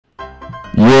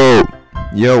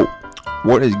Yo,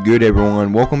 what is good,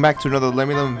 everyone? Welcome back to another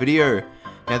Lemmy Lemon video.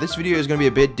 Now, this video is going to be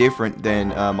a bit different than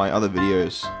my other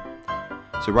videos.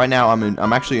 So right now,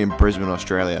 I'm actually in Brisbane,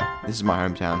 Australia. This is my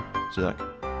hometown. So like,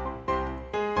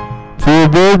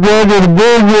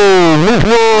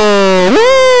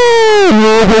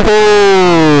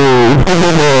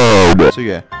 so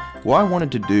yeah, what I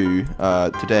wanted to do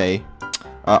today.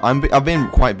 I've been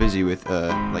quite busy with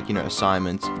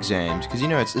assignments, exams,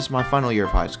 because it's my final year of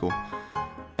high school,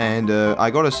 and I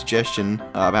got a suggestion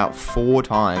about 4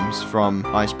 times from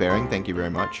Icebearing, thank you very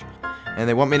much, and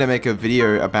they want me to make a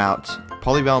video about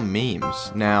Polybattle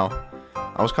memes. Now,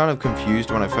 I was kind of confused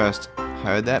when I first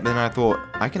heard that, but then I thought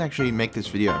I can actually make this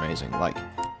video amazing.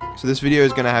 So this video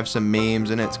is gonna have some memes,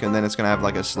 and then it's gonna have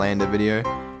like a slander video.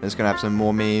 And it's gonna have some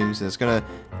more memes, and it's gonna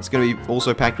be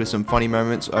also packed with some funny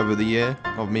moments over the year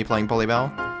of me playing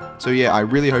Polybattle. So yeah, I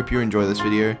really hope you enjoy this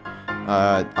video.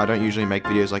 I don't usually make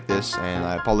videos like this, and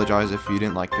I apologize if you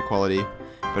didn't like the quality.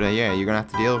 But yeah, you're gonna have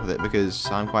to deal with it because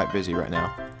I'm quite busy right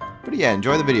now. But yeah,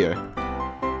 enjoy the video.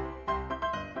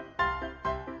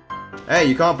 Hey,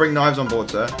 you can't bring knives on board,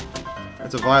 sir.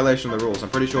 That's a violation of the rules. I'm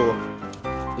pretty sure,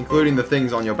 including the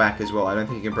things on your back as well. I don't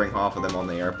think you can bring half of them on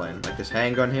the airplane. Like this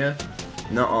handgun here.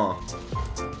 Nuh-uh.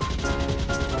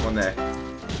 One there.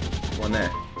 One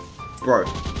there. Bro,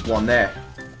 one there.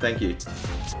 Thank you.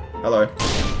 Hello.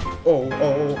 Oh,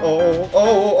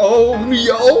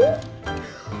 yo!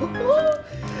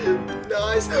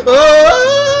 Nice. No.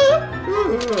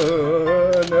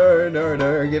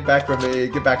 Get back from me.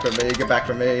 Get back from me. Get back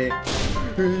from me.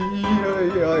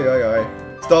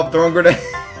 Stop throwing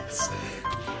grenades.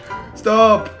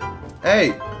 Stop.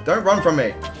 Hey, don't run from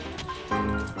me.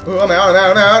 Oh, I'm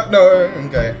out, no.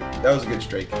 Okay, that was a good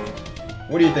streak.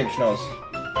 What do you think, Schnoz?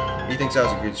 He thinks that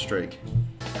was a good streak.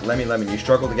 Lemon, you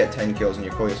struggle to get 10 kills and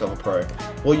you call yourself a pro.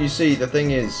 Well, you see, the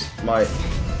thing is,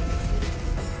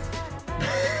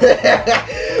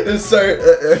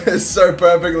 it's so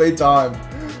perfectly timed.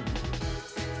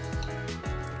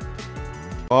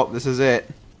 Oh, this is it.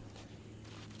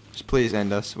 Just please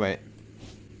end us, wait.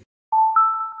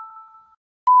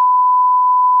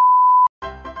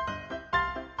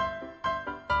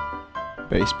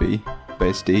 Base B,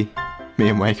 Base D, me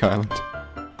and Wake Island.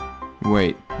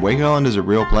 Wait, Wake Island is a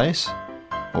real place?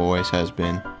 Always has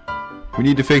been. We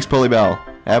need to fix Polybattle.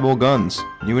 Add more guns.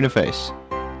 New interface.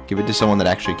 Give it to someone that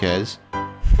actually cares.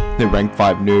 The rank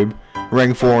 5 noob.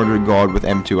 Rank 400 god with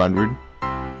M200.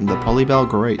 The Polybattle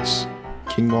greats.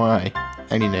 King Moai.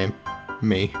 Any name.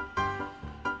 Me.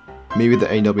 Me with the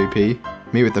AWP.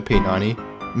 Me with the P90.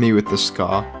 Me with the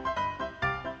SCAR.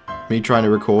 Me trying to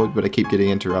record, but I keep getting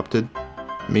interrupted.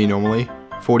 Me normally,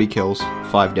 40 kills,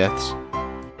 5 deaths.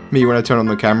 Me when I turn on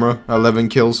the camera, 11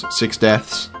 kills, 6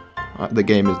 deaths. The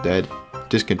game is dead.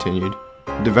 Discontinued.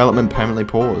 Development permanently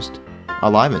paused.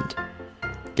 Alivened.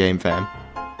 Game fam.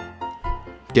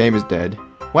 Game is dead.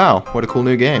 Wow, what a cool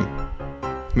new game.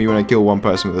 Me when I kill one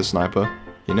person with a sniper.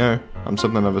 You know, I'm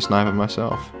something of a sniper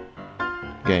myself.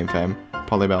 Game fam.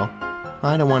 Polybattle.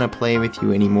 I don't want to play with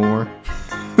you anymore.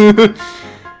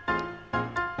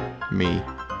 Me.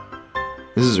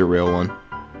 This is a real one.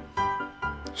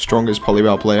 Strongest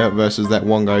Polybattle player versus that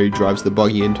one guy who drives the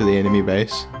buggy into the enemy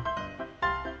base.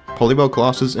 Polybattle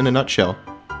classes in a nutshell.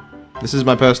 This is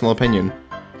my personal opinion.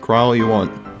 Cry all you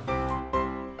want.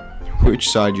 Which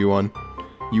side you on?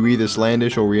 You either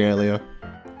Slandish or Realia.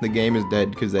 The game is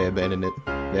dead because they abandoned it.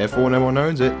 Therefore no one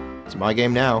owns it. It's my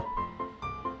game now.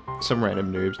 Some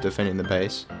random noobs defending the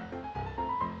base.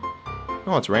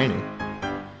 Oh, it's raining.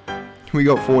 We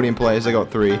got 14 players, I got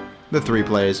 3. The 3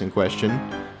 players in question.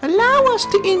 Allow us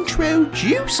to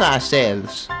introduce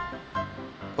ourselves.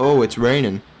 Oh, it's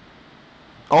raining.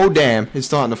 Oh damn, it's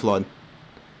starting to flood.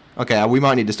 Okay, we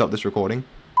might need to stop this recording.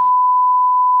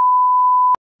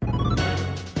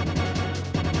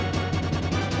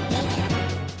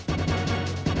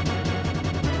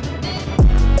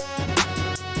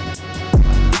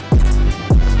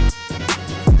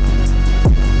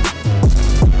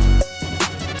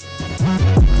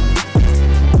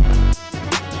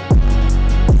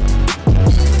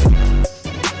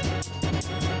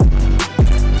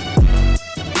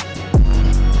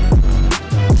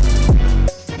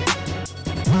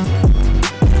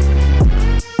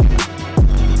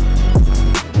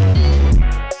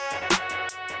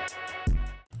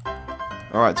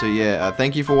 Alright, so yeah,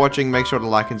 thank you for watching. Make sure to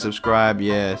like and subscribe.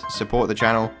 Yeah, support the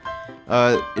channel.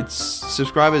 Its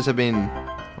subscribers have been...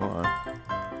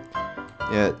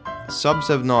 yeah, subs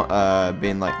have not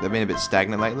been they've been a bit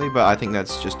stagnant lately, but I think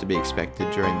that's just to be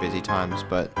expected during busy times.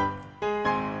 But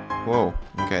whoa,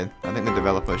 okay, I think the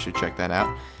developer should check that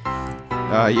out.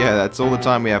 yeah, that's all the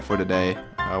time we have for today.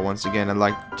 Once again, I'd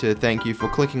like to thank you for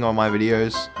clicking on my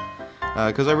videos,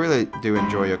 because I really do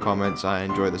enjoy your comments. I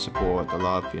enjoy the support, the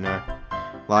love, you know.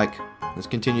 Like, let's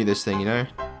continue this thing, you know.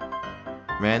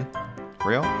 Man,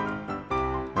 real?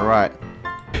 Alright.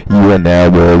 You are now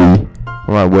worthy.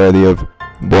 Alright, worthy of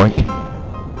boink.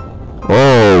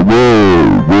 Oh,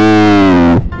 whoa,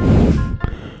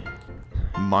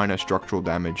 whoa. Minor structural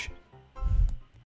damage.